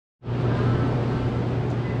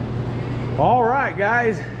All right,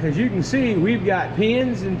 guys, as you can see, we've got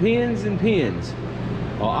pins and pins and pins.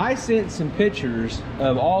 Well, I sent some pictures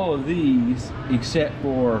of all of these except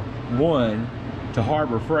for one to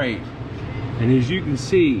Harbor Freight, and as you can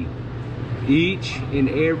see, each and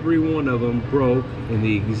every one of them broke in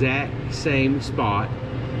the exact same spot.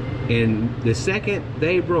 And the second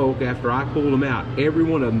they broke, after I pulled them out, every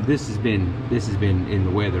one of them, this has been in the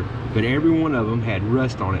weather, but every one of them had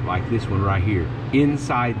rust on it, like this one right here,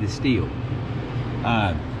 inside the steel.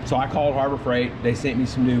 So I called Harbor Freight. They sent me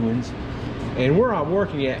some new ones. And where I'm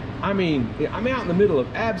working at, I mean, I'm out in the middle of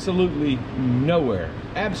absolutely nowhere.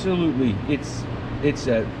 Absolutely, it's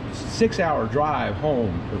a 6-hour drive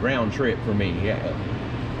home, a round trip for me.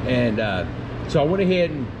 And so I went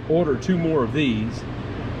ahead and ordered 2 more of these.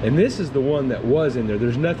 And this is the one that was in there.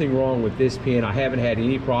 There's nothing wrong with this pin. I haven't had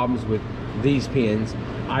any problems with these pins.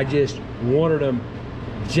 I just wanted them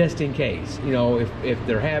just in case. You know, if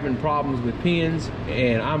they're having problems with pins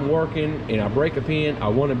and I'm working and I break a pin, I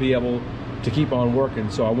want to be able to keep on working.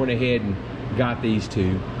 So I went ahead and got these 2.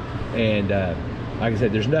 And like I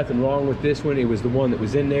said, there's nothing wrong with this one. It was the one that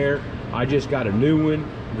was in there. I just got a new one,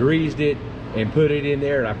 greased it, and put it in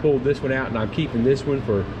there, and I pulled this one out, and I'm keeping this one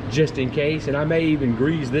for just in case. And I may even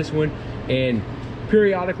grease this one and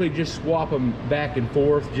periodically just swap them back and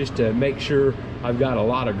forth just to make sure I've got a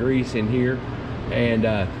lot of grease in here. And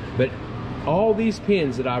but all these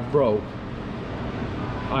pins that I broke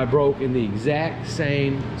in the exact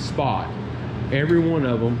same spot. Every one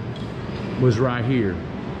of them was right here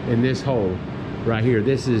in this hole right here.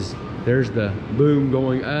 There's the boom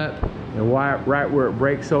going up, and right where it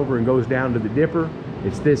breaks over and goes down to the dipper,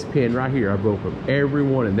 it's this pin right here. I broke them, every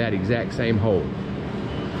one in that exact same hole.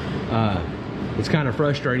 It's kind of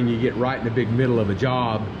frustrating. You get right in the big middle of a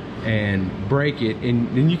job and break it, and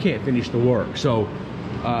then you can't finish the work. So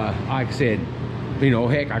like I said, you know,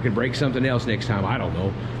 heck, I could break something else next time, I don't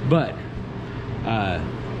know. But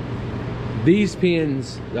these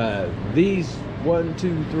pins, these 1,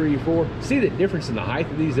 2, 3, 4, see the difference in the height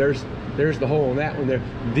of these? There's the hole in that one there.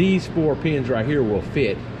 These 4 pins right here will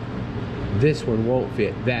fit. This one won't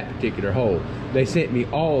fit that particular hole. They sent me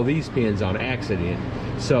all these pins on accident.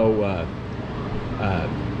 So,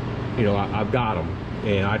 you know, I've got them.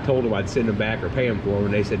 And I told them I'd send them back or pay them for them.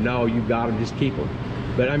 And they said, no, you've got them, just keep them.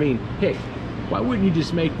 But I mean, heck, why wouldn't you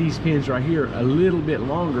just make these pins right here a little bit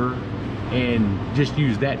longer and just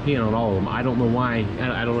use that pin on all of them? I don't know why.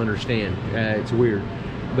 I don't understand. It's weird.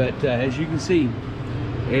 But as you can see,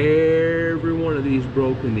 every one of these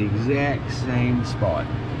broke in the exact same spot.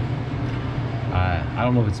 I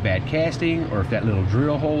don't know if it's bad casting or if that little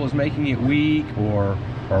drill hole is making it weak or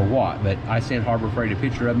what, but I sent Harbor Freight a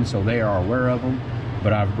picture of them so they are aware of them.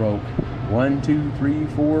 But I've broke 1, 2, 3,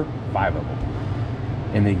 4, 5 of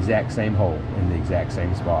them in the exact same hole, in the exact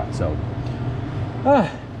same spot. So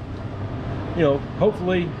you know,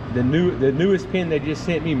 hopefully the newest pin they just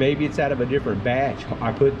sent me, maybe it's out of a different batch.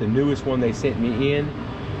 I put the newest one they sent me in,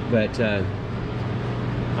 but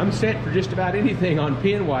I'm set for just about anything on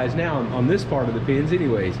pin wise now on this part of the pins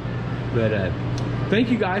anyways. But thank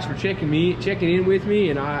you guys for checking in with me,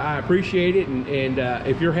 and I appreciate it. And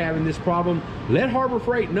if you're having this problem, let Harbor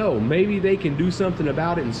Freight know. Maybe they can do something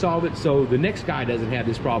about it and solve it so the next guy doesn't have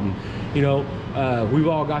this problem. You know, we've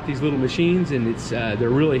all got these little machines, and they're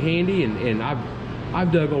really handy. And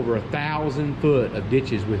I've dug over 1,000 foot of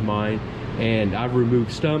ditches with mine, and I've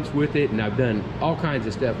removed stumps with it, and I've done all kinds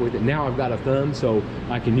of stuff with it. Now I've got a thumb, so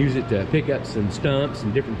I can use it to pick up some stumps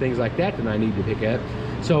and different things like that I need to pick up.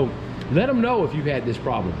 So let them know if you've had this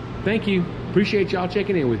problem. Thank you. Appreciate y'all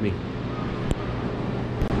checking in with me.